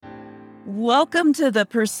Welcome to the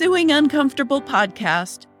Pursuing Uncomfortable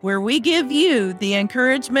podcast, where we give you the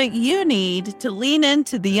encouragement you need to lean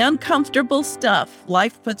into the uncomfortable stuff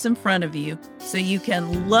life puts in front of you so you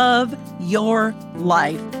can love your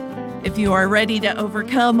life. If you are ready to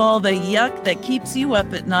overcome all the yuck that keeps you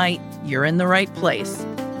up at night, you're in the right place.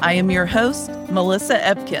 I am your host, Melissa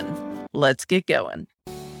Ebken. Let's get going.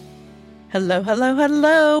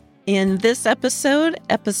 Hello. In this episode,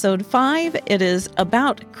 episode 5, it is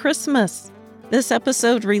about Christmas. This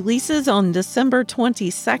episode releases on December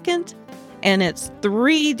 22nd, and it's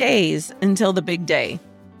 3 days until the big day.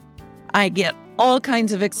 I get all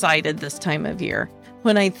kinds of excited this time of year.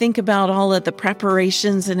 When I think about all of the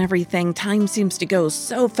preparations and everything, time seems to go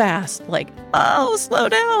so fast, like, oh, slow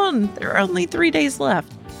down, there are only 3 days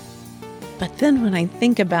left. But then when I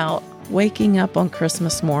think about waking up on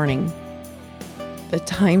Christmas morning, the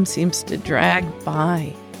time seems to drag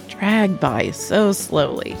by so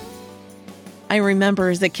slowly. I remember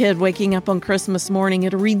as a kid waking up on Christmas morning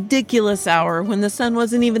at a ridiculous hour when the sun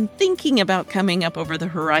wasn't even thinking about coming up over the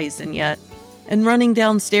horizon yet, and running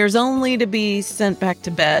downstairs only to be sent back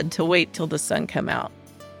to bed to wait till the sun come out.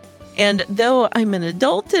 And though I'm an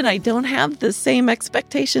adult and I don't have the same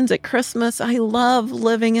expectations at Christmas, I love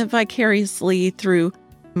living it vicariously through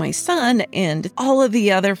my son and all of the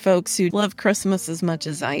other folks who love Christmas as much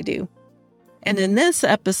as I do. And in this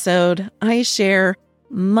episode, I share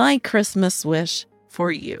my Christmas wish for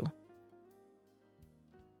you.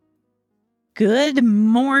 Good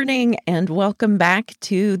morning and welcome back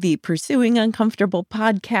to the Pursuing Uncomfortable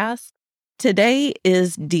podcast. Today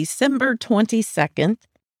is December 22nd,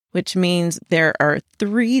 which means there are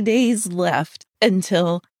 3 days left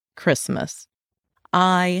until Christmas.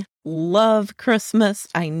 I love Christmas.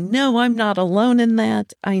 I know I'm not alone in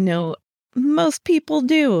that. I know most people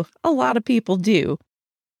do. A lot of people do.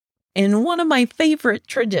 And one of my favorite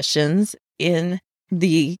traditions in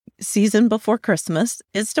the season before Christmas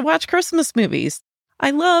is to watch Christmas movies.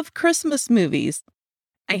 I love Christmas movies.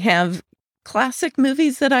 I have classic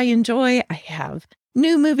movies that I enjoy. I have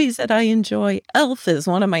new movies that I enjoy. Elf is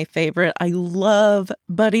one of my favorite. I love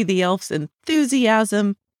Buddy the Elf's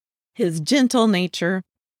enthusiasm, his gentle nature.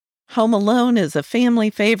 Home Alone is a family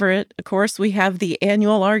favorite. Of course, we have the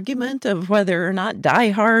annual argument of whether or not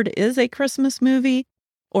Die Hard is a Christmas movie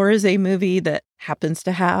or is a movie that happens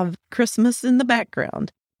to have Christmas in the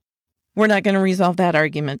background. We're not going to resolve that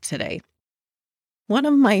argument today. One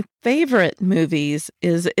of my favorite movies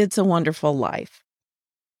is It's a Wonderful Life.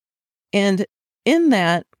 And in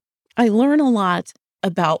that, I learn a lot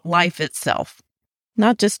about life itself,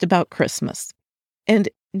 not just about Christmas. And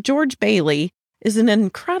George Bailey is an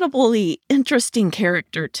incredibly interesting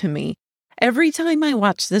character to me. Every time I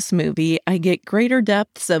watch this movie, I get greater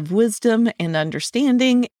depths of wisdom and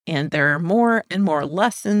understanding, and there are more and more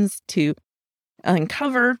lessons to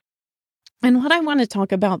uncover. And what I want to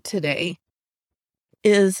talk about today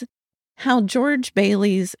is how George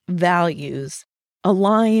Bailey's values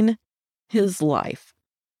align his life.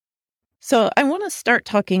 So I want to start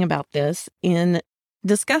talking about this in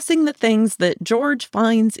discussing the things that George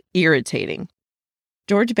finds irritating.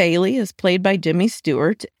 George Bailey is played by Jimmy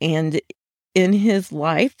Stewart, and in his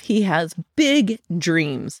life, he has big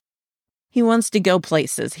dreams. He wants to go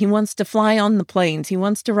places. He wants to fly on the planes. He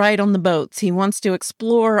wants to ride on the boats. He wants to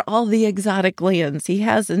explore all the exotic lands. He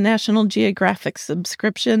has a National Geographic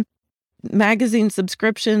magazine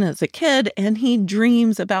subscription as a kid, and he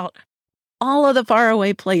dreams about all of the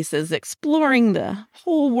faraway places, exploring the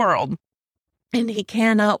whole world. And he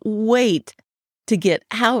cannot wait to get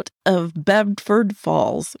out of Bedford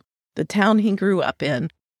Falls, the town he grew up in,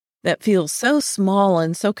 that feels so small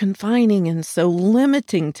and so confining and so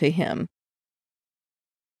limiting to him.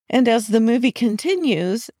 And as the movie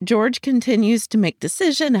continues, George continues to make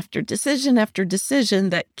decision after decision after decision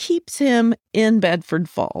that keeps him in Bedford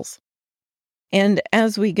Falls. And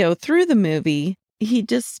as we go through the movie, he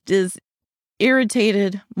just is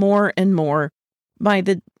irritated more and more by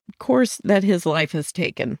the course that his life has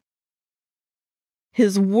taken.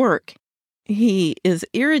 His work, he is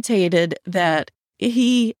irritated that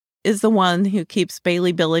he is the one who keeps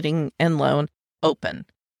Bailey Billeting and Loan open.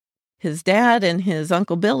 His dad and his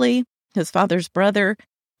Uncle Billy, his father's brother,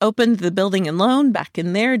 opened the building and loan back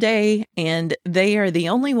in their day, and they are the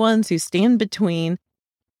only ones who stand between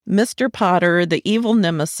Mr. Potter, the evil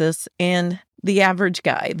nemesis, and the average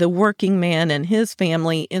guy, the working man and his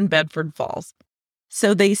family in Bedford Falls.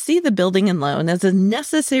 So they see the building and loan as a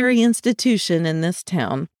necessary institution in this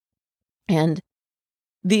town. And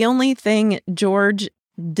the only thing George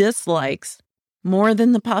dislikes more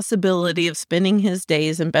than the possibility of spending his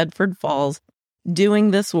days in Bedford Falls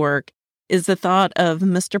doing this work is the thought of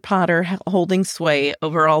Mr. Potter holding sway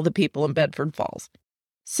over all the people in Bedford Falls.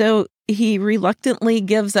 So he reluctantly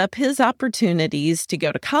gives up his opportunities to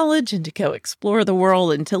go to college and to go explore the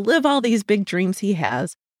world and to live all these big dreams he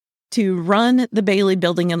has to run the Bailey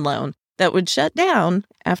Building and Loan that would shut down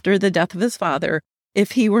after the death of his father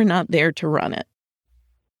if he were not there to run it.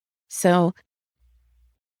 So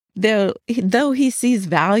though he sees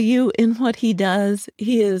value in what he does,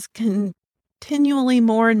 he is continually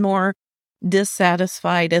more and more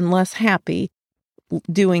dissatisfied and less happy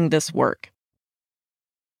doing this work.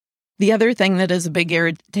 The other thing that is a big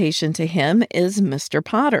irritation to him is Mr.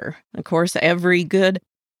 Potter. Of course, every good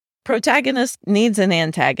protagonist needs an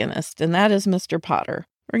antagonist, and that is Mr. Potter.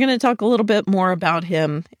 We're going to talk a little bit more about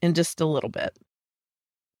him in just a little bit.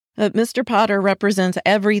 Mr. Potter represents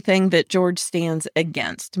everything that George stands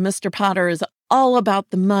against. Mr. Potter is all about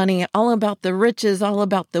the money, all about the riches, all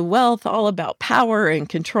about the wealth, all about power and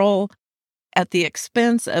control at the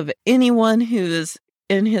expense of anyone who is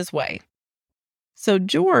in his way. So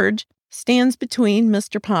George stands between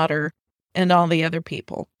Mr. Potter and all the other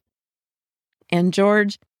people. And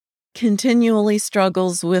George continually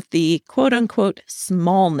struggles with the quote-unquote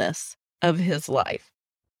smallness of his life.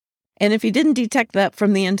 And if you didn't detect that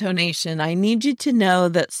from the intonation, I need you to know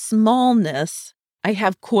that smallness, I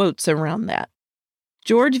have quotes around that.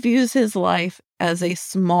 George views his life as a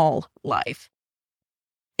small life.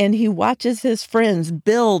 And he watches his friends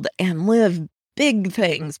build and live big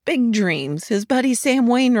things, big dreams. His buddy Sam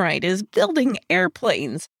Wainwright is building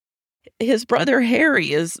airplanes. His brother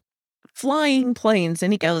Harry is flying planes,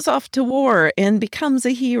 and he goes off to war and becomes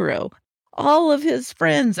a hero. All of his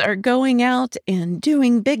friends are going out and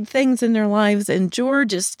doing big things in their lives, and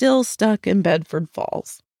George is still stuck in Bedford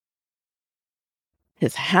Falls.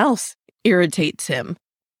 His house irritates him.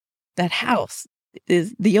 That house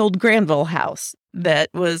is the old Granville house that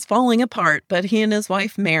was falling apart, but he and his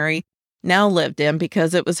wife Mary now lived in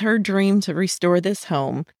because it was her dream to restore this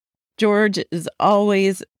home. George is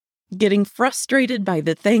always getting frustrated by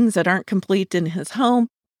the things that aren't complete in his home.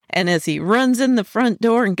 And as he runs in the front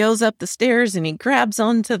door and goes up the stairs and he grabs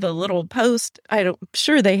onto the little post, I'm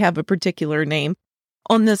sure they have a particular name,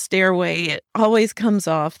 on the stairway, it always comes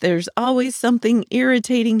off. There's always something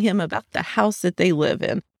irritating him about the house that they live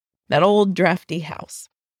in, that old drafty house.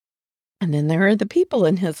 And then there are the people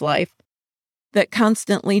in his life that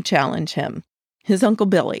constantly challenge him. His Uncle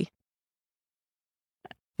Billy,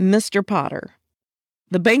 Mr. Potter,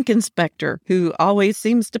 the bank inspector who always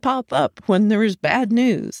seems to pop up when there's bad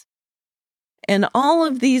news. And all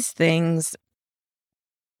of these things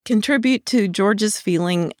contribute to George's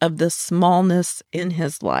feeling of the smallness in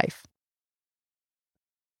his life.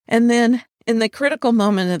 And then in the critical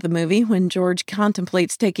moment of the movie, when George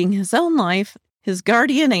contemplates taking his own life, his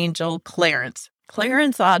guardian angel, Clarence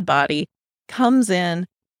Oddbody, comes in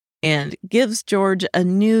and gives George a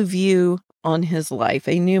new view on his life,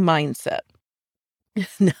 a new mindset.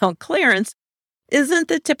 Now, Clarence isn't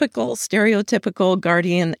the typical stereotypical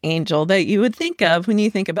guardian angel that you would think of when you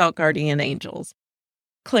think about guardian angels.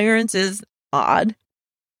 Clarence is odd.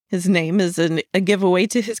 His name is a giveaway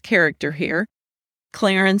to his character here.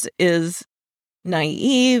 Clarence is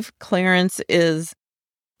naive. Clarence is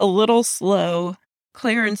a little slow.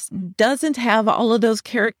 Clarence doesn't have all of those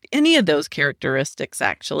any of those characteristics,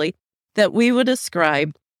 actually, that we would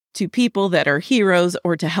ascribe to people that are heroes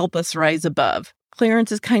or to help us rise above.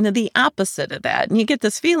 Clarence is kind of the opposite of that. And you get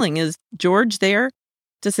this feeling, is George there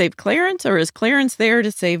to save Clarence, or is Clarence there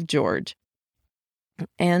to save George?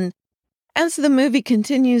 And as the movie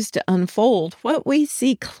continues to unfold, what we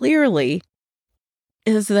see clearly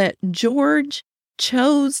is that George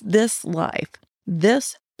chose this life,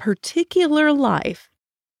 this particular life,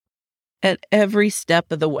 at every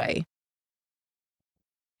step of the way.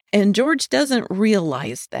 And George doesn't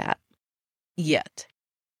realize that yet.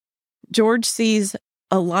 George sees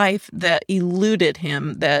a life that eluded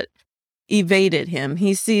him, that evaded him.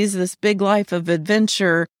 He sees this big life of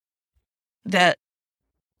adventure that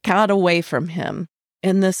got away from him,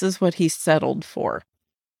 and this is what he settled for.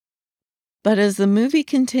 But as the movie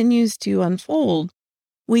continues to unfold,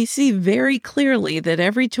 we see very clearly that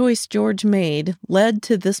every choice George made led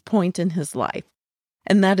to this point in his life.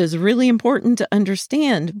 And that is really important to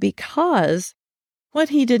understand, because what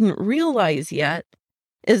he didn't realize yet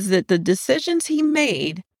is that the decisions he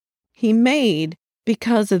made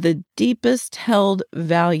because of the deepest held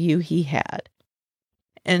value he had.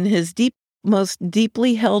 And his most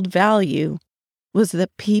deeply held value was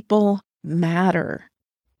that people matter.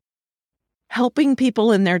 Helping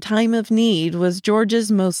people in their time of need was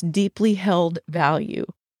George's most deeply held value.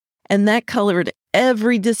 And that colored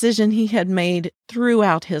every decision he had made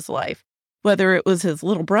throughout his life. whether it was his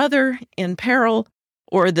little brother in peril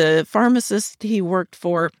or the pharmacist he worked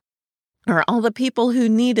for, or all the people who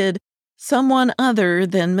needed someone other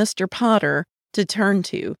than Mr. Potter to turn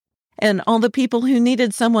to, and all the people who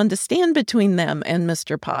needed someone to stand between them and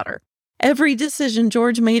Mr. Potter. Every decision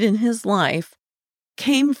George made in his life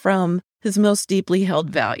came from his most deeply held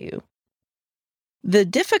value. The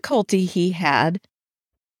difficulty he had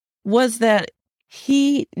was that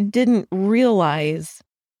he didn't realize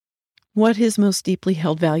what his most deeply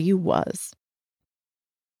held value was.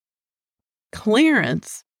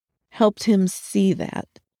 Clarence helped him see that.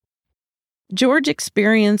 George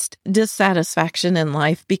experienced dissatisfaction in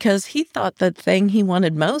life because he thought the thing he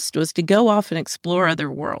wanted most was to go off and explore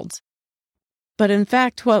other worlds. But in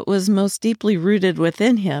fact, what was most deeply rooted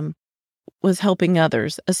within him was helping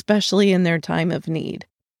others, especially in their time of need.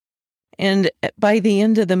 And by the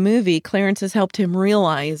end of the movie, Clarence has helped him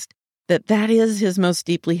realize that that is his most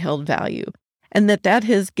deeply held value, and that that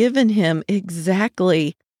has given him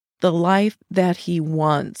exactly the life that he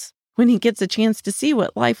wants. When he gets a chance to see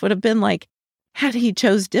what life would have been like had he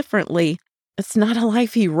chose differently, it's not a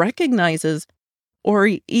life he recognizes or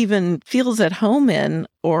even feels at home in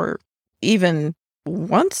or even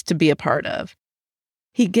wants to be a part of.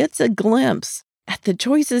 He gets a glimpse at the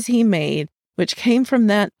choices he made, which came from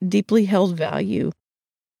that deeply held value,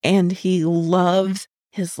 and he loves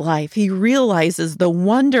his life. He realizes the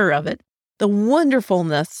wonder of it, the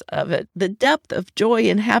wonderfulness of it, the depth of joy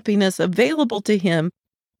and happiness available to him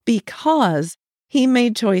because he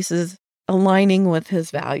made choices aligning with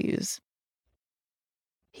his values.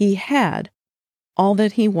 He had all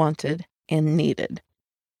that he wanted and needed.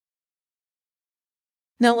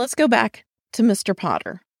 Now let's go back to Mr.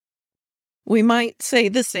 Potter. We might say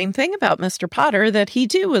the same thing about Mr. Potter, that he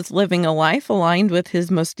too was living a life aligned with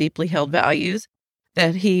his most deeply held values,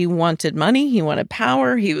 that he wanted money, he wanted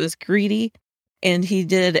power, he was greedy, and he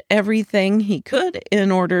did everything he could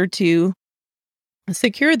in order to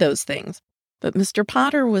secure those things. But Mr.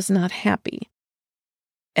 Potter was not happy.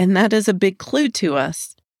 And that is a big clue to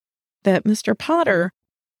us that Mr. Potter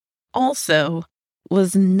also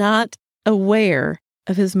was not aware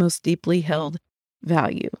of his most deeply held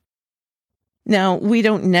value. Now, we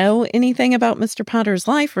don't know anything about Mr. Potter's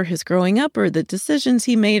life or his growing up or the decisions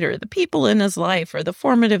he made or the people in his life or the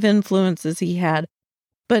formative influences he had,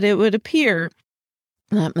 but it would appear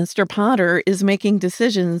that Mr. Potter is making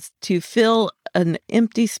decisions to fill an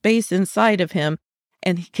empty space inside of him,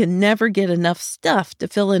 and he can never get enough stuff to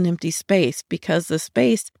fill an empty space because the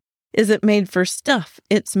space isn't made for stuff.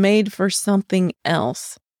 It's made for something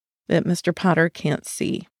else that Mr. Potter can't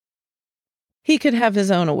see. He could have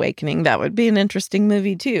his own awakening. That would be an interesting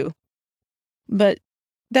movie too. But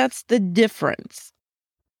that's the difference.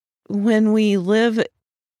 When we live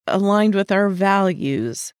aligned with our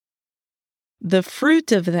values, the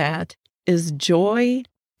fruit of that is joy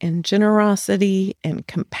and generosity and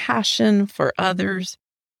compassion for others.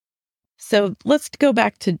 So let's go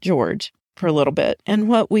back to George for a little bit and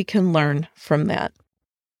what we can learn from that.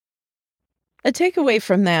 A takeaway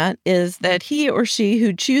from that is that he or she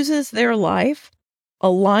who chooses their life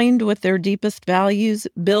aligned with their deepest values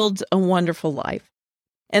builds a wonderful life.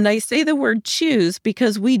 And I say the word choose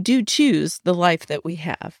because we do choose the life that we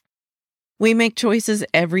have. We make choices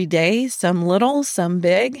every day, some little, some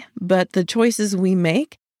big, but the choices we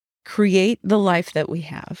make create the life that we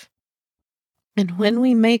have. And when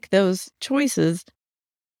we make those choices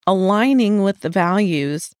aligning with the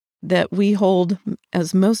values that we hold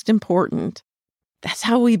as most important, that's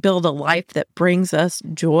how we build a life that brings us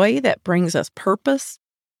joy, that brings us purpose,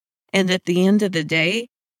 and at the end of the day,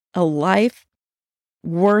 a life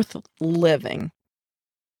worth living.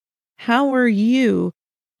 How are you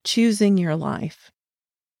choosing your life?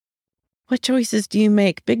 What choices do you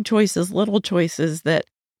make? Big choices, little choices that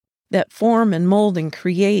form and mold and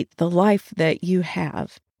create the life that you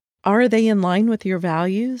have. Are they in line with your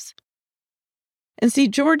values? And see,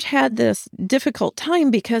 George had this difficult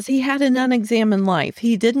time because he had an unexamined life.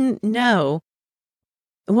 He didn't know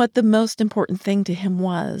what the most important thing to him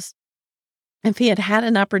was. If he had had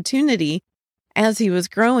an opportunity as he was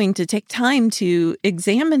growing to take time to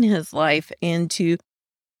examine his life and to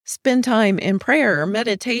spend time in prayer or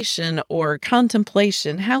meditation or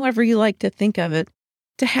contemplation, however you like to think of it,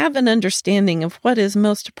 to have an understanding of what is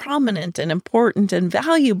most prominent and important and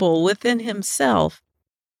valuable within himself,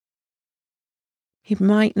 he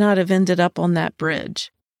might not have ended up on that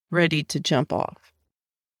bridge, ready to jump off.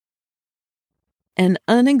 An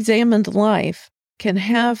unexamined life can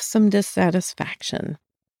have some dissatisfaction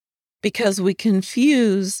because we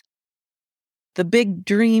confuse the big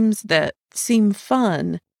dreams that seem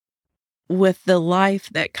fun with the life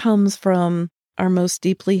that comes from our most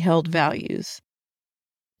deeply held values.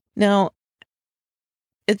 Now,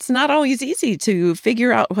 it's not always easy to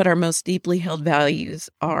figure out what our most deeply held values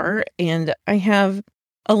are, and I have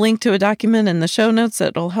a link to a document in the show notes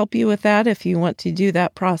that will help you with that. If you want to do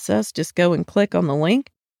that process, just go and click on the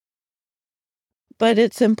link. But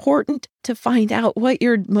it's important to find out what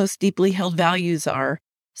your most deeply held values are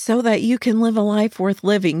so that you can live a life worth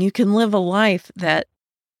living. You can live a life that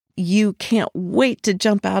you can't wait to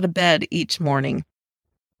jump out of bed each morning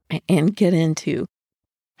and get into.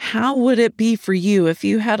 How would it be for you if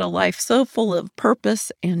you had a life so full of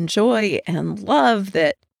purpose and joy and love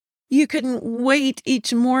that you couldn't wait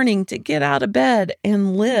each morning to get out of bed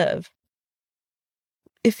and live?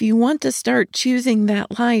 If you want to start choosing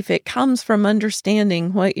that life, it comes from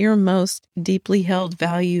understanding what your most deeply held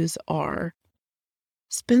values are.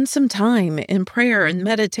 Spend some time in prayer and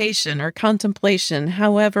meditation or contemplation,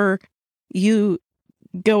 however you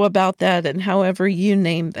go about that and however you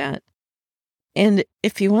name that. And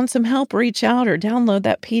if you want some help, reach out or download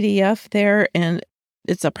that PDF there, and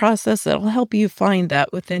it's a process that will help you find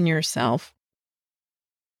that within yourself.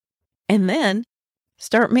 And then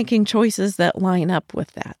start making choices that line up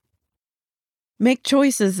with that. Make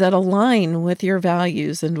choices that align with your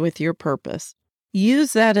values and with your purpose.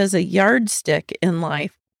 Use that as a yardstick in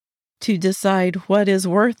life to decide what is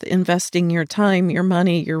worth investing your time, your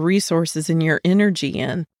money, your resources, and your energy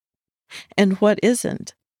in, and what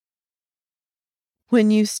isn't. When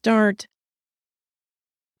you start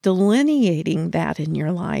delineating that in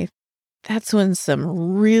your life, that's when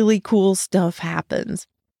some really cool stuff happens.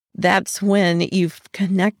 That's when you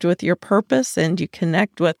connect with your purpose and you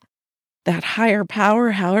connect with that higher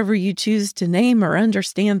power, however you choose to name or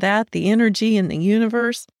understand that, the energy in the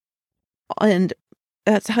universe. And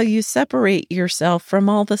that's how you separate yourself from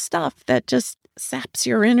all the stuff that just saps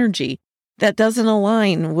your energy, that doesn't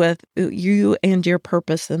align with you and your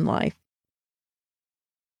purpose in life.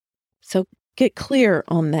 So get clear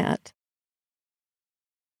on that.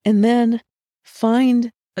 And then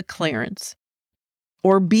find a clearance.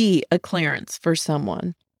 Or be a clearance for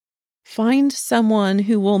someone. Find someone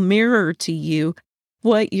who will mirror to you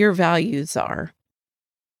what your values are.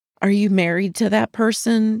 Are you married to that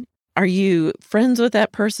person? Are you friends with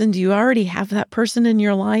that person? Do you already have that person in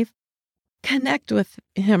your life? Connect with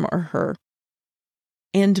him or her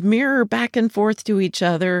and mirror back and forth to each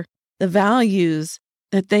other the values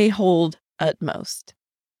that they hold utmost.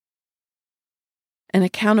 An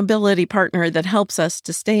accountability partner that helps us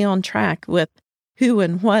to stay on track with who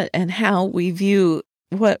and what and how we view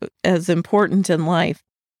what as important in life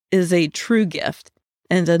is a true gift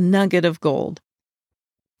and a nugget of gold.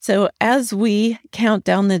 So as we count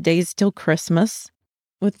down the days till Christmas,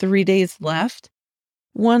 with 3 days left,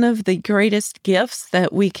 one of the greatest gifts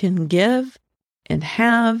that we can give and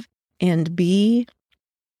have and be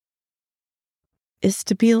is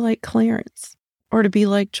to be like Clarence or to be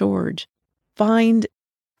like George.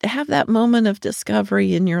 Have that moment of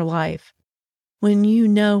discovery in your life when you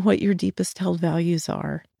know what your deepest held values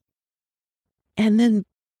are. And then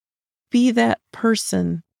be that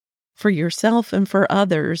person for yourself and for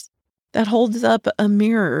others that holds up a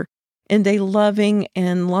mirror in a loving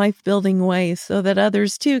and life-building way so that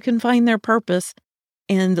others too can find their purpose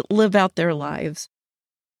and live out their lives.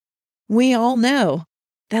 We all know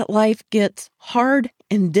that life gets hard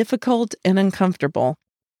and difficult and uncomfortable.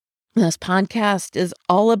 This podcast is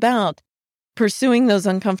all about pursuing those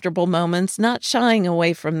uncomfortable moments, not shying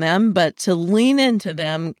away from them, but to lean into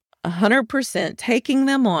them 100%, taking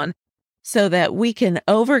them on so that we can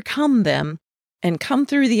overcome them and come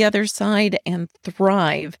through the other side and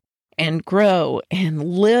thrive and grow and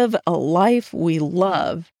live a life we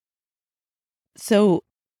love. So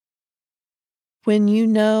when you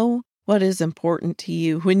know what is important to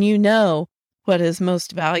you, when you know what is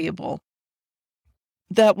most valuable,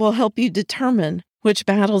 that will help you determine which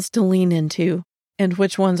battles to lean into and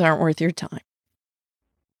which ones aren't worth your time.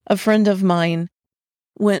 A friend of mine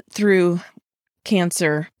went through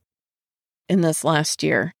cancer in this last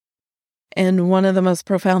year. And one of the most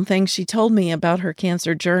profound things she told me about her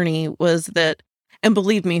cancer journey was that, and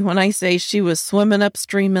believe me, when I say she was swimming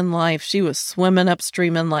upstream in life, she was swimming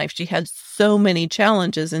upstream in life. She had so many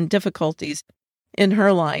challenges and difficulties in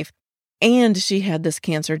her life, and she had this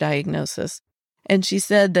cancer diagnosis. And she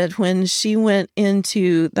said that when she went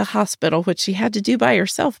into the hospital, which she had to do by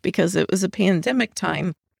herself because it was a pandemic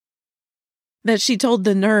time, that she told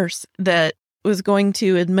the nurse that was going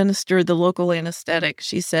to administer the local anesthetic,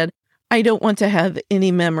 she said, "I don't want to have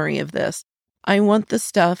any memory of this. I want the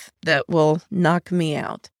stuff that will knock me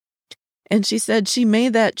out." And she said she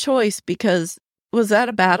made that choice because Was that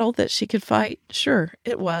a battle that she could fight? Sure,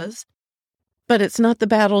 it was. But it's not the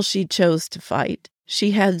battle she chose to fight.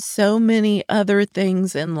 She had so many other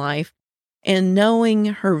things in life, and knowing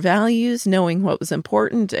her values, knowing what was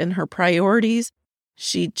important and her priorities,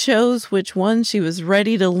 she chose which ones she was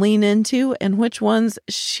ready to lean into and which ones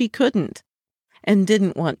she couldn't and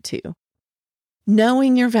didn't want to.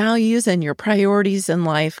 Knowing your values and your priorities in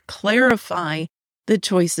life clarify the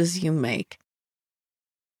choices you make.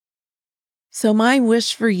 So my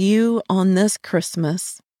wish for you on this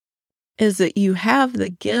Christmas is that you have the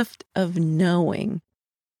gift of knowing.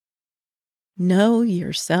 Know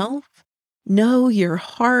yourself, know your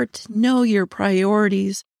heart, know your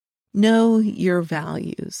priorities, know your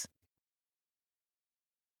values.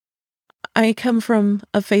 I come from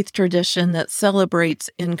a faith tradition that celebrates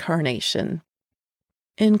incarnation.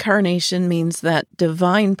 Incarnation means that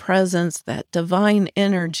divine presence, that divine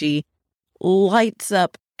energy lights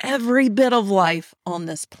up every bit of life on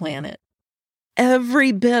this planet.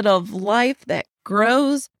 Every bit of life that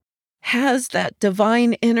grows has that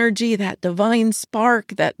divine energy, that divine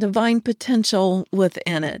spark, that divine potential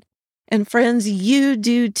within it. And friends, you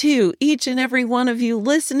do too. Each and every one of you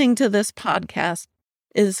listening to this podcast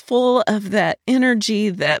is full of that energy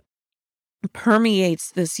that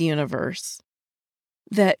permeates this universe.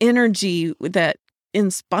 That energy that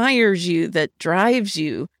inspires you, that drives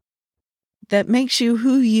you, that makes you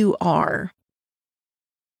who you are.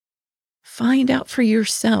 Find out for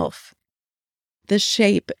yourself the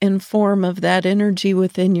shape and form of that energy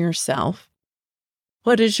within yourself.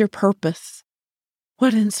 What is your purpose?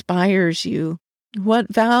 What inspires you?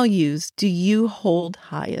 What values do you hold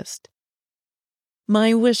highest?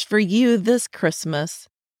 My wish for you this Christmas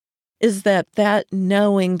is that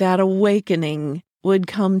knowing, that awakening would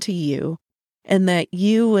come to you, and that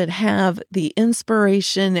you would have the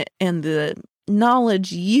inspiration and the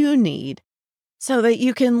knowledge you need so that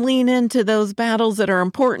you can lean into those battles that are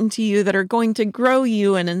important to you, that are going to grow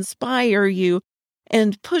you and inspire you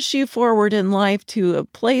and push you forward in life to a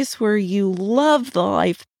place where you love the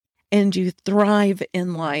life and you thrive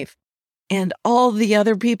in life, and all the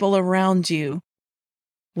other people around you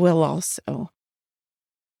will also.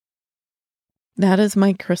 That is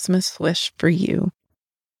my Christmas wish for you.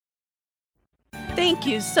 Thank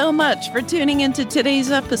you so much for tuning into today's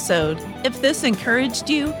episode. If this encouraged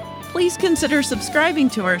you, please consider subscribing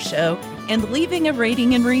to our show and leaving a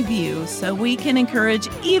rating and review so we can encourage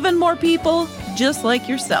even more people just like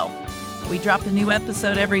yourself. We drop a new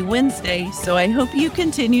episode every Wednesday, so I hope you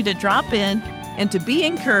continue to drop in and to be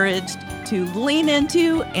encouraged to lean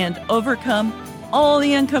into and overcome all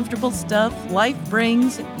the uncomfortable stuff life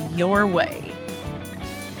brings your way.